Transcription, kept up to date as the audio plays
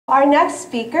Our next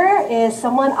speaker is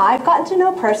someone I've gotten to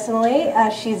know personally.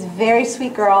 She's a very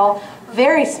sweet girl,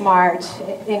 very smart,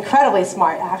 incredibly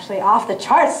smart actually, off the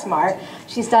charts smart.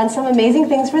 She's done some amazing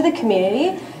things for the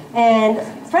community. And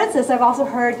Francis, I've also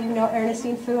heard you know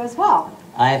Ernestine Fu as well.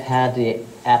 I've had the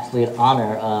absolute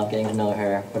honor of getting to know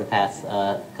her for the past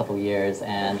couple years,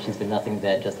 and she's been nothing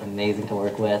but just amazing to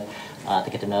work with, to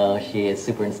get to know. She is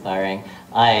super inspiring.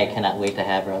 I cannot wait to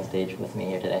have her on stage with me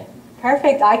here today.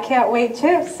 Perfect, I can't wait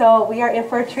too. So we are in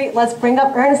for a treat. Let's bring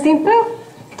up Ernestine Fu.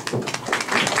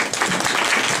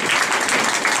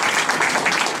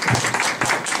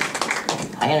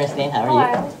 Hi Ernestine, how are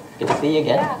Hello. you? Good to see you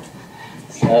again. Yeah.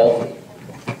 So,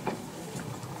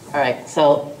 all right,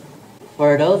 so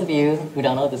for those of you who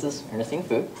don't know, this is Ernestine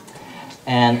Fu.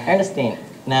 And Ernestine,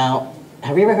 now,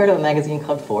 have you ever heard of a magazine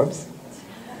called Forbes?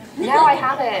 No, I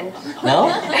haven't. No?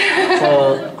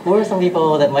 So who are some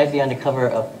people that might be on the cover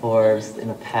of Forbes in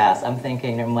the past? I'm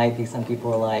thinking there might be some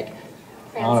people like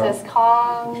Francis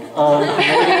Kong. Maybe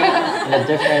in a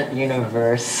different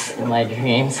universe in my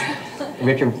dreams.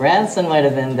 Richard Branson might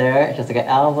have been there. Jessica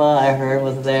Alba, I heard,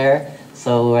 was there.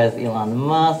 So was Elon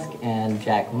Musk and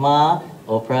Jack Ma,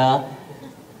 Oprah,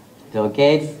 Bill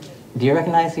Gates. Do you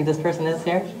recognize who this person is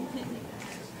here?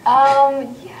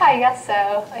 Yeah, I guess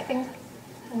so. I think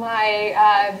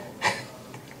my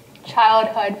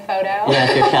childhood photo.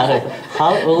 Yeah, your childhood.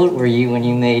 How old were you when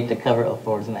you made the cover of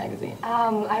Forbes magazine?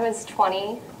 I was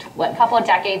 20, What? a couple of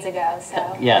decades ago,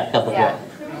 so. Yeah, a couple Yeah.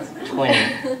 of 20.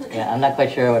 Yeah, I'm not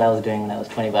quite sure what I was doing when I was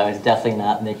 20, but I was definitely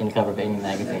not making the cover of any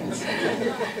magazines.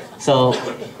 So,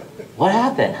 what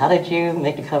happened? How did you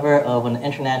make the cover of an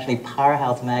internationally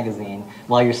powerhouse magazine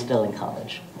while you're still in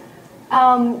college?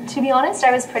 To be honest,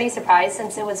 I was pretty surprised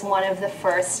since it was one of the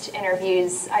first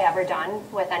interviews I ever done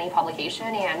with any publication,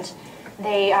 and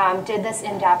they did this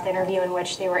in-depth interview in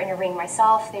which they were interviewing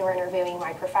myself, they were interviewing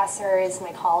my professors,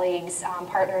 my colleagues,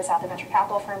 partners at the venture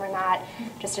capital firm I'm at,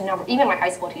 just a number, even my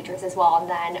high school teachers as well, and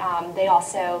then they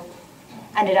also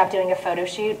ended up doing a photo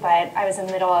shoot, but I was in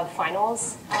the middle of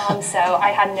finals, so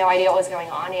I had no idea what was going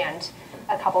on, and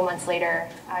a couple months later,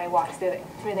 I walked through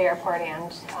the airport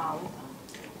and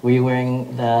Were you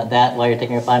wearing that while you're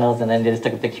taking your finals, and then they just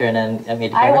took a picture and then made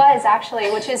the cover? I was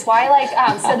actually, which is why, like,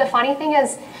 so the funny thing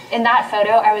is, in that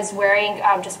photo, I was wearing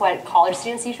just what college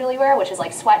students usually wear, which is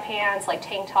like sweatpants, like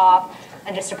tank top,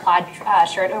 and just a plaid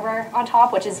shirt over on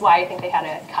top, which is why I think they had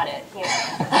to cut it, you know.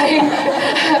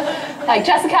 Like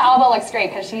Jessica Alba looks great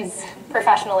because she's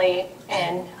professionally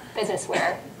in business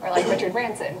wear, or like Richard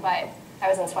Branson, but I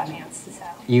was in sweatpants, so.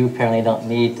 You apparently don't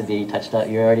need to be touched up.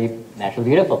 You're already naturally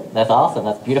beautiful. That's awesome.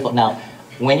 That's beautiful. Now,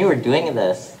 when you were doing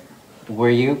this, were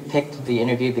you picked the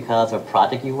interview because of a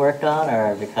project you worked on,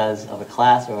 or because of a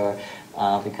class, or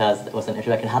because it was an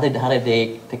introduction? How did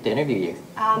they pick to interview you?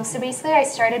 So basically, I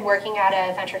started working at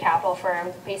a venture capital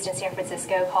firm based in San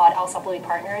Francisco called Ernestine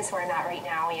Partners, where I'm at right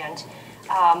now, and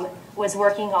was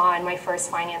working on my first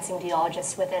financing deal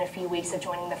just within a few weeks of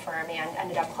joining the firm, and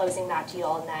ended up closing that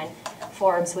deal. And then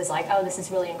Forbes was like, oh, this is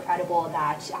really incredible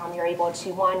that you're able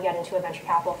to, one, get into a venture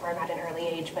capital firm at an early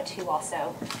age, but two,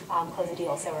 also close a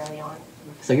deal so early on.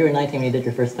 So you were 19 when you did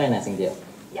your first financing deal?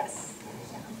 Yes.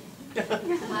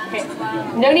 Okay.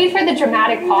 No need for the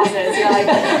dramatic pauses. You're like,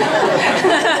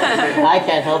 I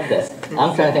can't help this.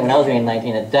 I'm trying to think when I was being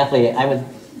 19, it definitely, I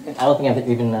don't think I've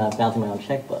even bouncing my own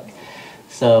checkbook.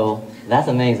 So that's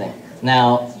amazing.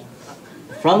 Now,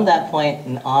 from that point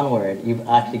and onward, you've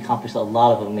actually accomplished a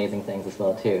lot of amazing things as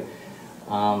well too.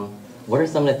 What are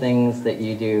some of the things that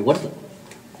you do?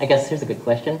 I guess here's a good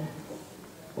question.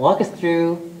 Walk us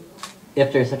through,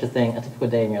 if there's such a thing, a typical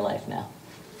day in your life now.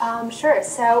 Sure.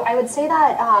 So I would say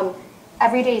that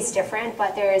every day is different,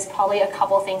 but there's probably a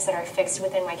couple things that are fixed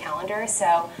within my calendar.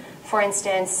 So, for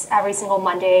instance, every single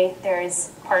Monday there's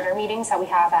partner meetings that we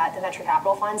have at the venture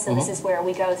capital fund. So this is where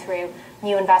we go through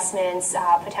new investments,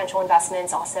 potential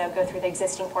investments, also go through the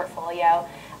existing portfolio,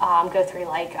 go through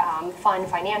like fund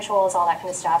financials, all that kind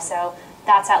of stuff. So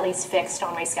that's at least fixed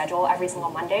on my schedule every single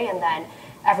Monday, and then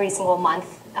every single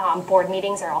month board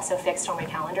meetings are also fixed on my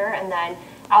calendar, and then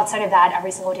outside of that,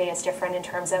 every single day is different in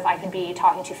terms of I could be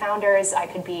talking to founders, I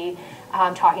could be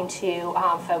talking to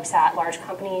folks at large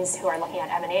companies who are looking at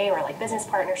M&A or like business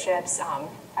partnerships.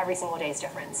 Every single day is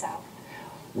different. So,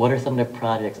 what are some of the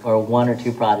projects, or one or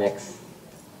two projects,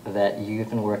 that you've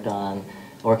been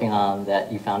working on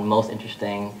that you found most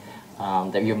interesting,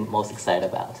 that you're most excited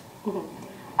about?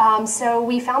 So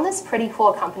we found this pretty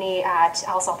cool company at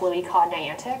Ernestine called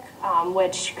Niantic,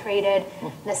 which created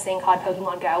this thing called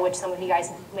Pokemon Go, which some of you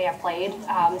guys may have played.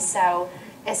 So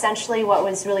essentially what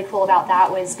was really cool about that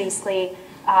was basically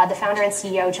The founder and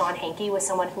CEO, John Hankey, was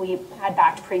someone who we had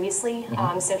backed previously.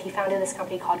 So he founded this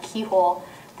company called Keyhole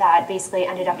that basically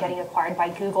ended up getting acquired by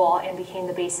Google and became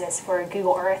the basis for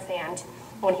Google Earth. And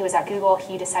when he was at Google,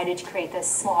 he decided to create this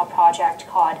small project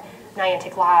called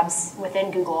Niantic Labs within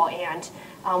Google. And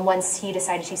once he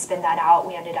decided to spin that out,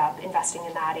 we ended up investing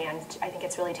in that. And I think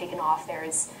it's really taken off.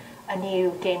 There's a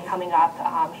new game coming up,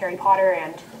 Harry Potter,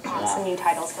 and some new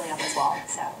titles coming up as well.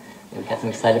 So we've got some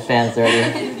excited fans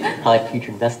already, probably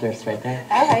future investors right there.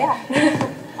 Oh,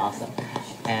 yeah. Awesome.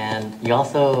 And you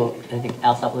also, I think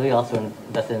Al Sapaloo, you also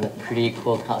invested in a pretty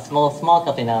cool, small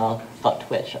company now called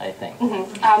Twitch, I think.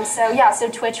 So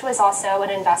Twitch was also an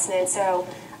investment. So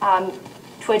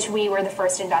Twitch, we were the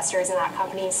first investors in that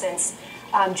company since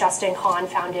Justin Kahn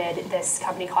founded this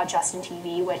company called Justin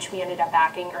TV, which we ended up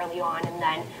backing early on. And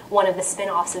then one of the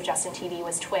spin-offs of Justin TV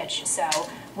was Twitch. So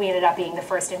we ended up being the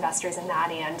first investors in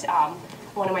that. And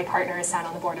one of my partners sat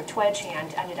on the board of Twitch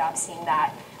and ended up seeing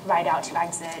that ride out to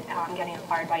exit, getting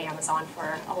acquired by Amazon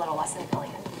for a little less than $1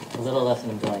 billion. A little less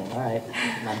than $1 billion. All right.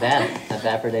 Not bad. Not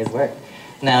bad for a day's work.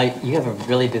 Now, you have a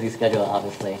really busy schedule,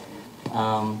 obviously.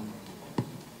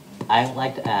 I'd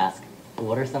like to ask,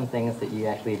 what are some things that you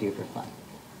actually do for fun?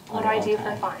 What do I do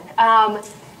for fun?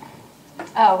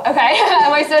 Oh, okay.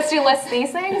 Am I supposed to list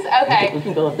these things? Okay. We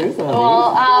can go through some of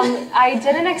Well, I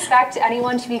didn't expect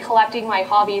anyone to be collecting my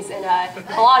hobbies in a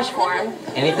collage form.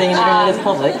 Anything in the internet is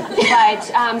public.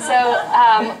 But,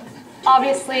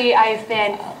 obviously, I've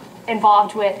been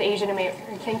involved with the Asian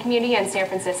American community in San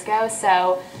Francisco,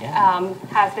 so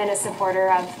have been a supporter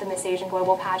of the Miss Asian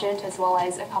Global Pageant, as well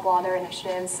as a couple other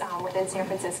initiatives within San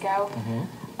Francisco.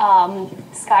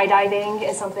 Skydiving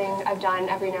is something I've done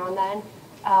every now and then.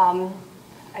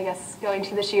 I guess going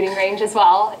to the shooting range as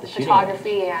well,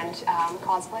 photography and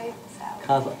cosplay.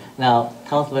 So. Now,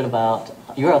 tell us a bit about,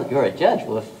 you're a judge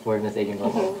for Miss Asian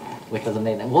Global, which was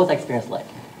amazing. What was that experience like?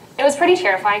 It was pretty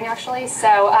terrifying, actually.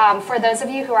 So for those of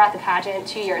you who were at the pageant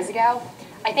 2 years ago,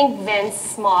 I think Vince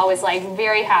Small was like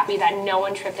very happy that no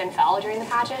one tripped and fell during the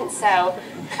pageant. So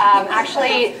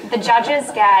actually, the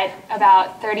judges get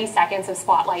about 30 seconds of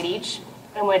spotlight each,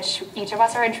 in which each of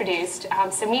us are introduced.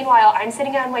 So meanwhile, I'm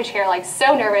sitting on my chair like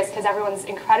so nervous because everyone's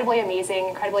incredibly amazing,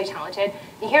 incredibly talented.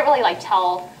 You can't really like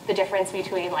tell the difference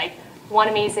between like one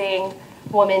amazing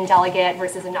woman delegate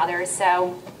versus another.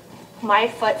 So my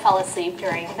foot fell asleep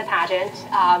during the pageant.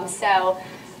 So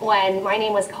when my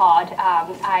name was called,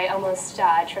 I almost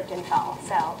tripped and fell.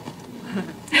 So.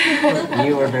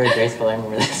 You were very graceful. I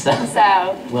remember this. So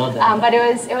well done. But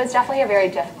it was definitely a very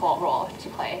difficult role to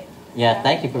play. Yeah,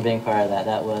 thank you for being part of that.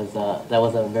 That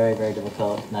was a very, very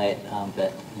difficult night,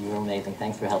 but you were amazing.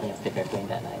 Thanks for helping us pick our queen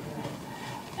that night.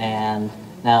 And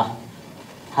now,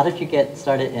 how did you get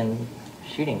started in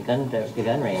shooting, the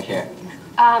gun range here?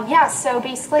 So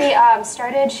basically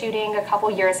started shooting a couple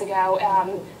years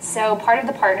ago. So part of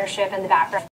the partnership and the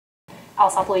background Al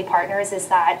Sapaloo Partners is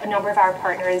that a number of our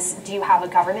partners do have a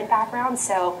government background.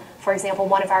 So, for example,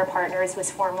 one of our partners was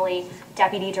formerly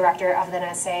deputy director of the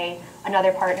NSA.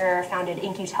 Another partner founded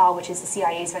InQtel, which is the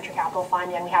CIA's venture capital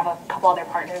fund, and we have a couple other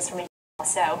partners from InQtel.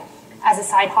 So, as a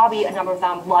side hobby, a number of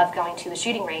them love going to the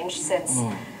shooting range since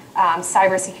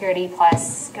cybersecurity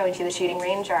plus going to the shooting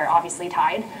range are obviously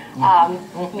tied,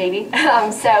 maybe.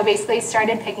 So basically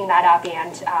started picking that up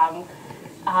and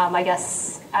I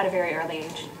guess at a very early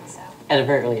age. So. At a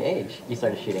very early age, you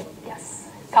started shooting? Yes,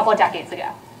 a couple of decades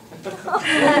ago.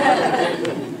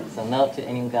 So note to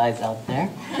any guys out there.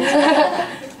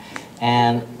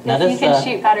 And now if you can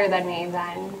shoot better than me,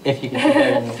 then... If you can shoot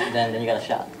better then you got a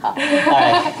shot. All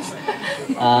right.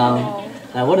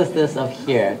 Now what is this up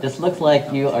here? This looks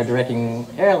like you are directing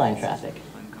airline traffic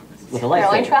with a lightsaber.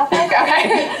 Airline traffic?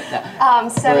 Okay.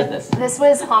 Where is this? This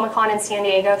was Comic-Con in San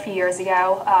Diego a few years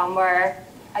ago, where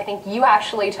I think you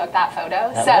actually took that photo.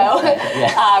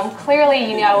 Yes. Clearly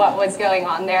you know what was going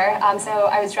on there. So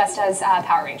I was dressed as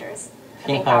Power Rangers.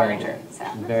 King Power Ranger. So.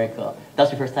 Very cool. That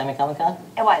was your first time at Comic-Con?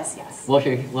 It was, yes.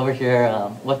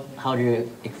 How do you,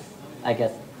 I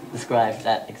guess, describe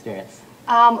that experience?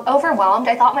 Overwhelmed.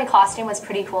 I thought my costume was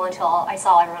pretty cool until I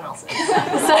saw everyone else's. It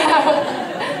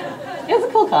was a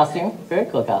cool costume. Very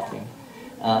cool costume.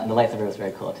 And the lightsaber was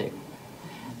very cool too.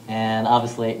 And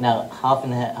obviously, now, how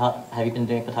often have you been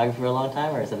doing photography for a long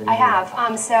time, or is it? I have.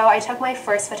 So I took my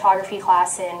first photography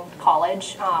class in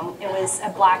college. It was a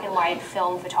black and white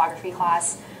film photography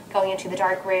class, going into the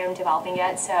dark room, developing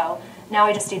it. So now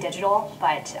I just do digital,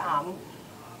 but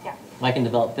yeah. I can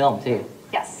develop film too.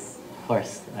 Yes. Of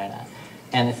course, why not?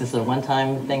 And is this a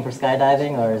one-time thing for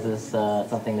skydiving, or is this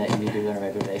something that you do on a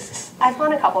regular basis? I've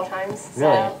gone a couple times.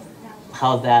 Really? So, yeah.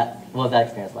 What was that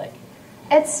experience like?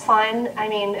 It's fun. I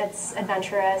mean, it's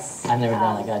adventurous. I've never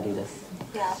done it. I gotta do this.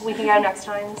 Yeah, we can go next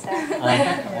time. So. All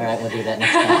right, we'll do that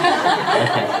next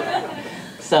time. Okay.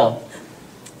 So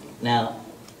now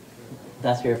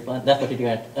that's your fun. That's what you're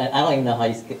doing. I don't even know how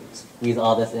you squeeze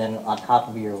all this in on top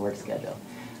of your work schedule.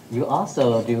 You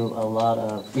also do a lot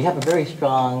of. You have a very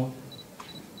strong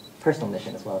personal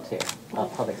mission as well too,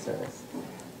 of public service.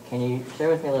 Can you share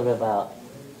with me a little bit about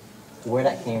where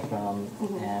that came from,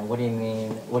 and what do you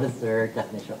mean? What is their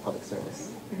definition of public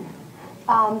service?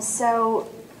 So,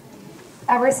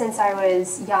 ever since I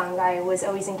was young, I was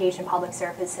always engaged in public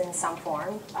service in some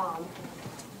form.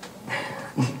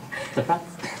 Surprise.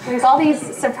 There's all these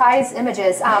surprise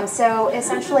images. So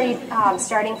essentially,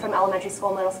 starting from elementary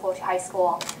school, middle school to high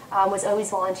school, was always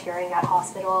volunteering at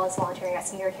hospitals, volunteering at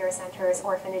senior care centers,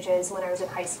 orphanages. When I was in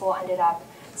high school, ended up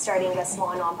starting a small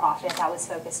nonprofit that was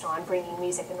focused on bringing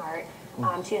music and art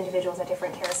to individuals at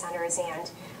different care centers. And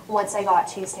once I got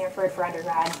to Stanford for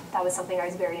undergrad, that was something I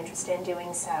was very interested in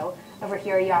doing. So over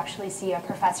here you actually see a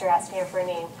professor at Stanford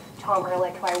named Tom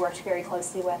Ehrlich, who I worked very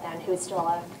closely with and who's still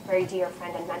a very dear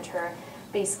friend and mentor.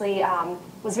 Basically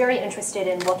was very interested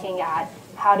in looking at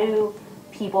how do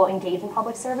people engage in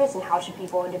public service and how should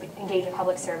people engage in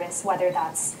public service, whether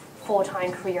that's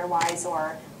full-time career-wise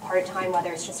or part-time,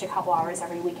 whether it's just a couple hours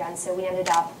every weekend. So we ended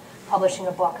up publishing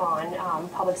a book on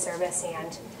public service,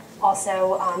 and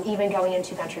also even going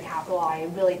into venture capital, I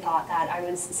really thought that I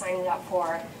was signing up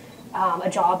for a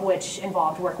job which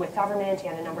involved work with government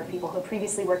and a number of people who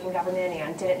previously worked in government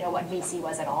and didn't know what VC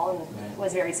was at all, and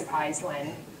was very surprised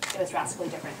when it was drastically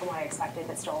different from what I expected,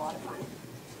 but still a lot of fun.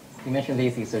 You mentioned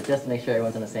VC, so just to make sure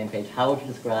everyone's on the same page, how would you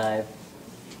describe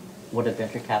what a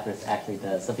venture capitalist actually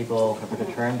does? Some people have heard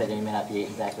the term, but they may not be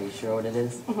exactly sure what it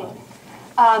is.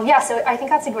 Yeah, so I think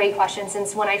that's a great question,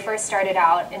 since when I first started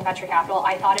out in venture capital,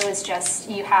 I thought it was just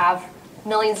you have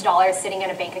millions of dollars sitting in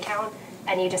a bank account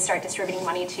and you just start distributing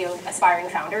money to aspiring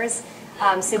founders.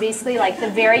 So basically, like the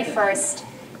very first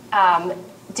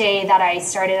day that I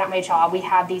started at my job, we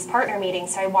had these partner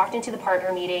meetings. So I walked into the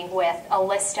partner meeting with a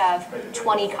list of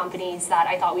 20 companies that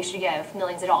I thought we should give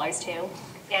millions of dollars to.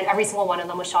 And every single one of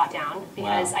them was shot down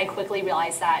because I quickly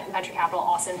realized that venture capital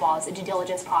also involves a due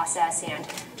diligence process and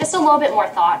just a little bit more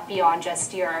thought beyond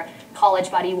just your college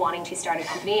buddy wanting to start a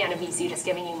company and a VC just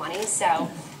giving you money. So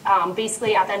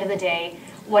basically, at the end of the day,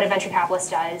 what a venture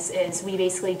capitalist does is we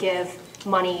basically give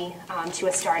money to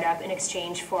a startup in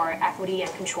exchange for equity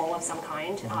and control of some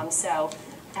kind. So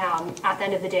at the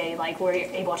end of the day, like we're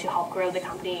able to help grow the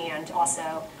company and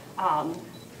also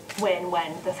win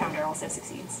when the founder also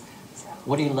succeeds.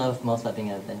 What do you love most about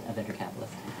being a venture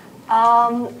capitalist?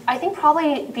 I think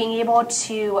probably being able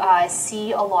to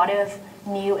see a lot of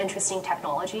new interesting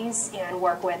technologies and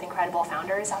work with incredible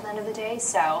founders at the end of the day.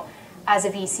 So as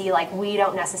a VC, like we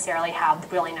don't necessarily have the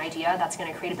brilliant idea that's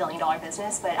going to create $1 billion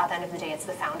business, but at the end of the day, it's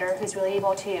the founder who's really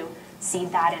able to seed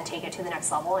that and take it to the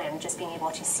next level, and just being able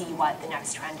to see what the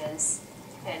next trend is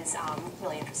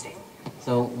really interesting.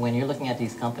 So when you're looking at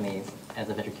these companies as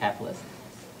a venture capitalist,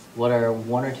 what are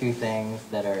one or two things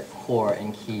that are core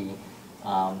and key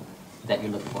that you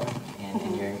look for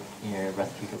in your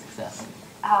recipe for success?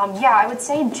 Yeah, I would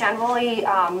say generally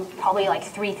probably like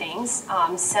three things.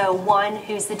 So one,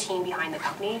 who's the team behind the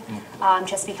company?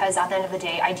 Just because at the end of the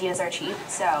day, ideas are cheap.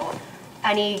 So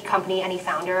any company, any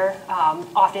founder,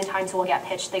 oftentimes will get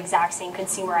pitched the exact same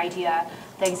consumer idea,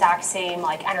 the exact same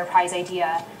like enterprise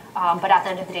idea. But at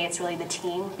the end of the day, it's really the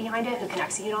team behind it who can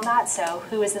execute on that. So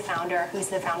who is the founder? Who's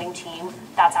the founding team?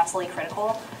 That's absolutely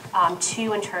critical.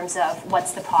 Two, in terms of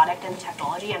what's the product and the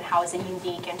technology and how is it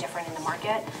unique and different in the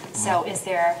market. So is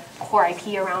there core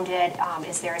IP around it?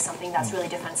 Is there something that's really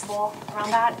defensible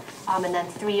around that? And then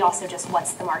three, also just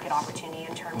what's the market opportunity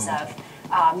in terms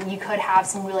of you could have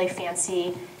some really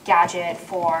fancy gadget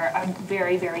for a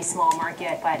very, very small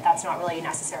market, but that's not really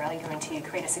necessarily going to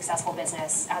create a successful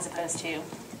business as opposed to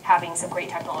having some great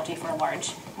technology for a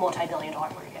large multi-billion-dollar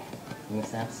market. Makes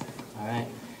sense. All right.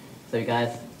 So you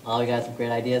guys, all you guys have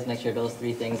great ideas. Make sure those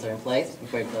three things are in place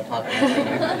before you go talk about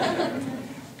it.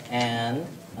 And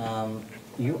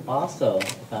you also,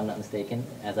 if I'm not mistaken,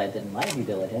 as I did in my due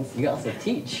diligence, you also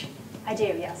teach. I do,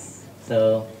 yes.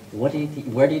 So what do you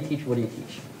where do you teach? What do you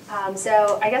teach?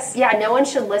 So I guess, yeah, no one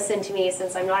should listen to me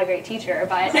since I'm not a great teacher,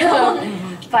 but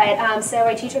so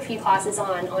I teach a few classes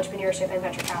on entrepreneurship and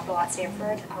venture capital at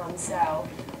Stanford. So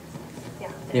yeah.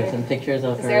 Do you have some pictures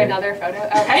of her? Is there another photo?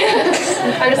 Okay.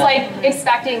 I'm just like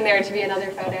expecting there to be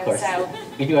another photo. Of course. So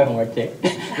we do our homework too.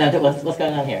 Now, what's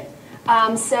going on here?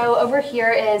 So over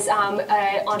here is an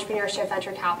entrepreneurship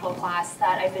venture capital class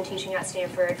that I've been teaching at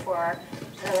Stanford for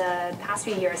the past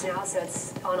few years now, so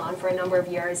it's gone on for a number of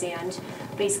years, and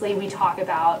basically we talk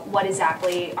about what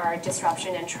exactly are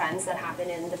disruption and trends that happen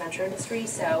in the venture industry.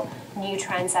 So new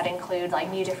trends that include like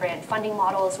new different funding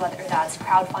models, whether that's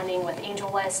crowdfunding with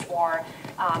AngelList or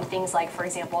things like, for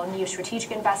example, new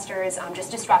strategic investors,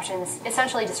 just disruptions,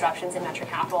 essentially disruptions in venture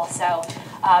capital. So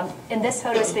in this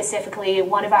photo specifically,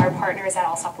 one of our partners at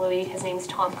Alsop Louis, his name's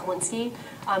Tom Kalinske,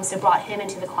 so brought him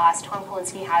into the class. Tom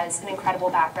Kalinske has an incredible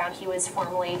background. He was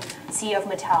formerly CEO of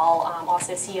Mattel,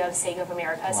 also CEO of Sega of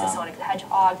America, so Sonic the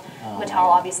Hedgehog. Mattel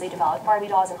obviously developed Barbie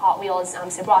dolls and Hot Wheels,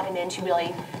 so brought him in to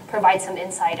really provide some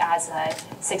insight as a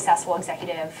successful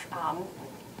executive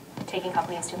taking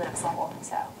companies to the next level.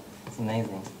 So it's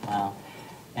amazing. Wow.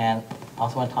 And I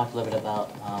also want to talk a little bit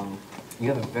about, you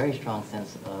have a very strong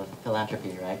sense of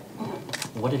philanthropy, right?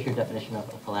 Mm-hmm. What is your definition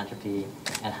of philanthropy,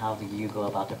 and how do you go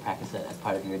about to practice it as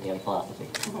part of your daily philosophy?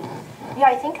 Mm-hmm. Yeah,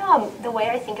 I think the way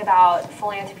I think about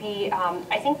philanthropy,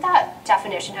 I think that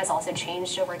definition has also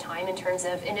changed over time in terms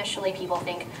of initially people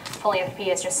think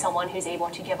philanthropy is just someone who's able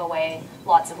to give away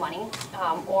lots of money,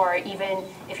 or even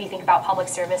if you think about public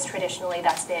service, traditionally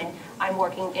that's been I'm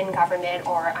working in government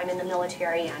or I'm in the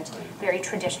military, and very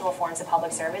traditional forms of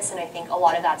public service, and I think a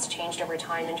lot of that's changed over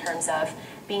time in terms of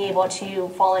being able to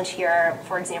volunteer,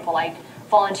 for example, like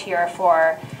volunteer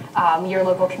for your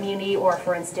local community, or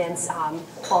for instance,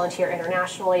 volunteer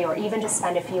internationally, or even just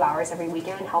spend a few hours every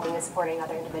weekend helping and supporting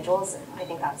other individuals. I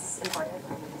think that's important.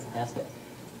 Fantastic.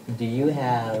 Do you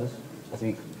have, as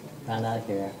we found out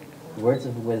here, words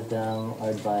of wisdom or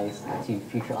advice to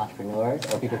future entrepreneurs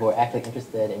or people who are actually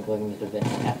interested in going into the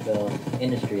venture capital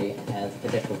industry as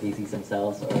potential VCs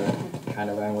themselves, or trying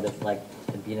to learn what it's like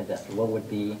to be an investor? What would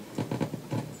be,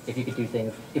 if you could do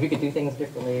things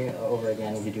differently or over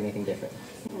again, would you do anything different?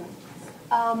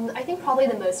 I think probably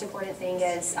the most important thing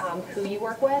is who you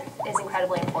work with is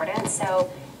incredibly important.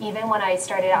 So even when I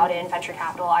started out in venture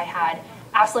capital, I had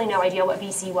absolutely no idea what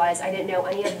VC was. I didn't know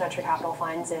any of the venture capital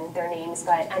funds and their names,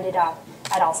 but ended up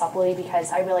at Alsop Louis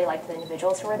because I really liked the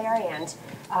individuals who were there,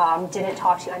 and didn't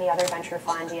talk to any other venture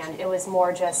fund, and it was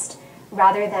more just,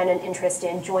 rather than an interest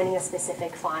in joining a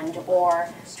specific fund or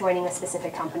joining a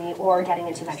specific company or getting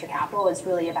into venture capital, it's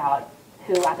really about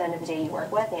who at the end of the day you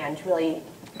work with, and really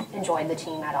enjoyed the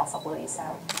team at Alsop Louis. So.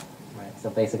 Right, so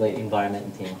basically environment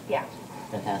and team. Yeah.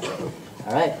 Fantastic.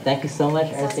 All right, thank you so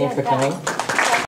much, Ernestine, for coming.